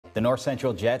The North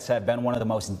Central Jets have been one of the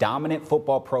most dominant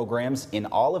football programs in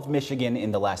all of Michigan in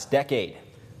the last decade.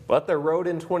 But their road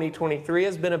in 2023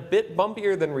 has been a bit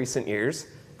bumpier than recent years.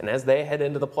 And as they head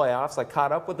into the playoffs, I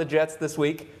caught up with the Jets this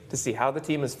week to see how the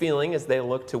team is feeling as they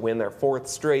look to win their fourth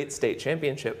straight state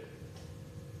championship.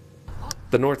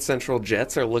 The North Central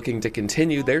Jets are looking to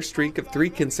continue their streak of 3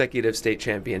 consecutive state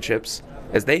championships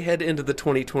as they head into the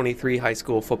 2023 high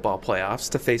school football playoffs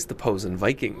to face the Posen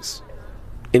Vikings.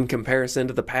 In comparison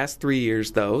to the past 3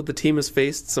 years, though, the team has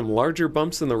faced some larger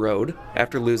bumps in the road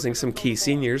after losing some key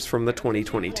seniors from the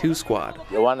 2022 squad.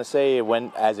 I want to say it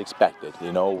went as expected.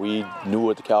 You know, we knew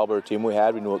what the caliber of team we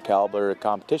had. We knew what caliber of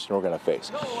competition we're going to face.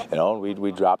 You know,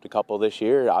 we dropped a couple this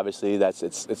year. Obviously,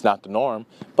 it's not the norm,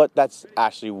 but that's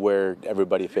actually where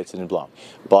everybody fits in and belongs.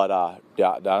 But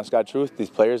yeah, the honest God truth, these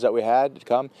players that we had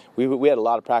come, we had a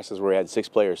lot of practices where we had 6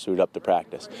 players suited up to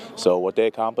practice. So what they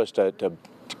accomplished to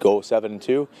go 7-2,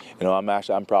 you know,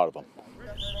 I'm proud of them.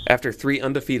 After 3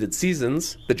 undefeated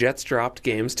seasons, the Jets dropped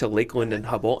games to Lakeland and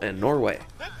Hubbell and Norway.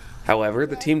 However,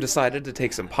 the team decided to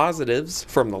take some positives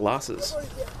from the losses.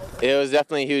 It was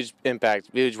definitely a huge impact,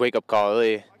 huge wake-up call.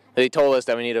 They told us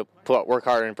that we need to work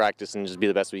harder in practice and just be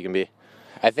the best we can be.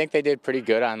 I think they did pretty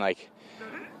good on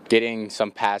getting some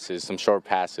passes, some short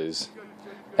passes.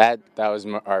 That was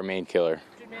our main killer.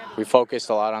 We focused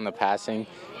a lot on the passing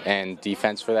and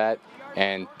defense for that,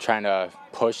 and trying to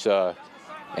push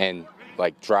and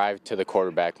drive to the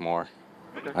quarterback more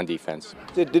on defense.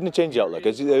 It didn't change the outlook.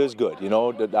 It was good. You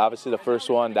know, obviously the first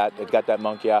one, it got that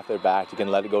monkey off their back. You can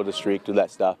let it go to the streak, do that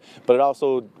stuff. But it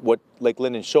also, what Lake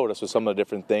Linden showed us was some of the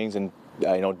different things and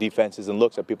you know, defenses and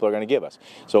looks that people are going to give us.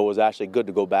 So it was actually good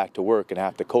to go back to work and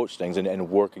have to coach things and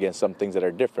work against some things that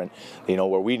are different, you know,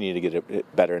 where we need to get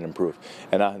it better and improve.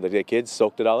 And the kids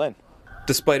soaked it all in.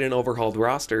 Despite an overhauled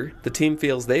roster, the team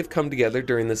feels they've come together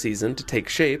during the season to take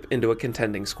shape into a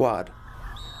contending squad.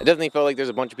 It definitely felt like there's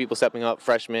a bunch of people stepping up,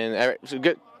 freshmen,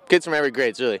 kids from every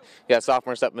grade, really. Yeah,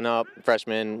 sophomores stepping up,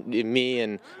 freshmen, me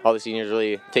and all the seniors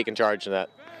really taking charge of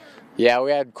that. Yeah, we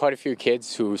had quite a few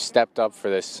kids who stepped up for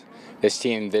this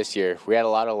team this year. We had a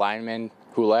lot of linemen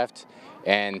who left,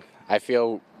 and I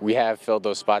feel we have filled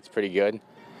those spots pretty good,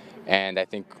 and I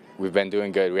think we've been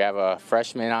doing good. We have a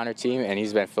freshman on our team, and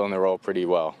he's been filling the role pretty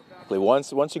well. Once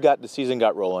the season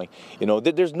got rolling, you know,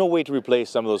 there's no way to replace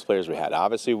some of those players we had.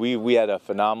 Obviously, we had a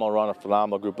phenomenal run, a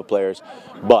phenomenal group of players,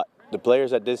 but the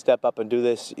players that did step up and do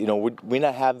this, you know, we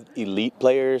not have elite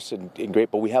players and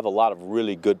great, but we have a lot of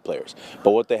really good players.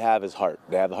 But what they have is heart.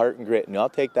 They have heart and grit, and I'll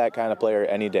take that kind of player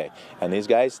any day. And these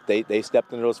guys, they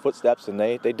stepped into those footsteps, and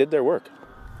they did their work.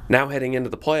 Now heading into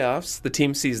the playoffs, the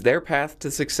team sees their path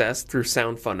to success through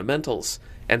sound fundamentals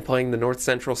and playing the North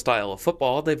Central style of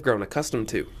football they've grown accustomed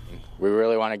to. We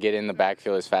really want to get in the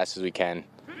backfield as fast as we can.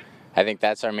 I think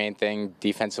that's our main thing,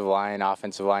 defensive line,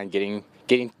 offensive line, getting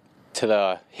to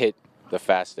the hit the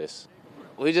fastest.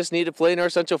 We just need to play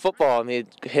North Central football. I mean,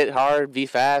 hit hard, be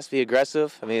fast, be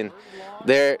aggressive. I mean,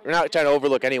 we're not trying to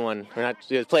overlook anyone. We're not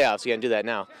playoffs. You can't do that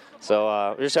now.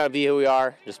 So we're just trying to be who we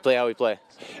are, just play how we play.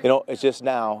 You know, it's just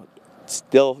now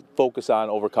still focus on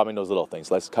overcoming those little things.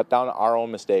 Let's cut down our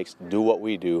own mistakes, do what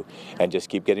we do, and just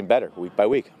keep getting better week by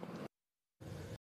week.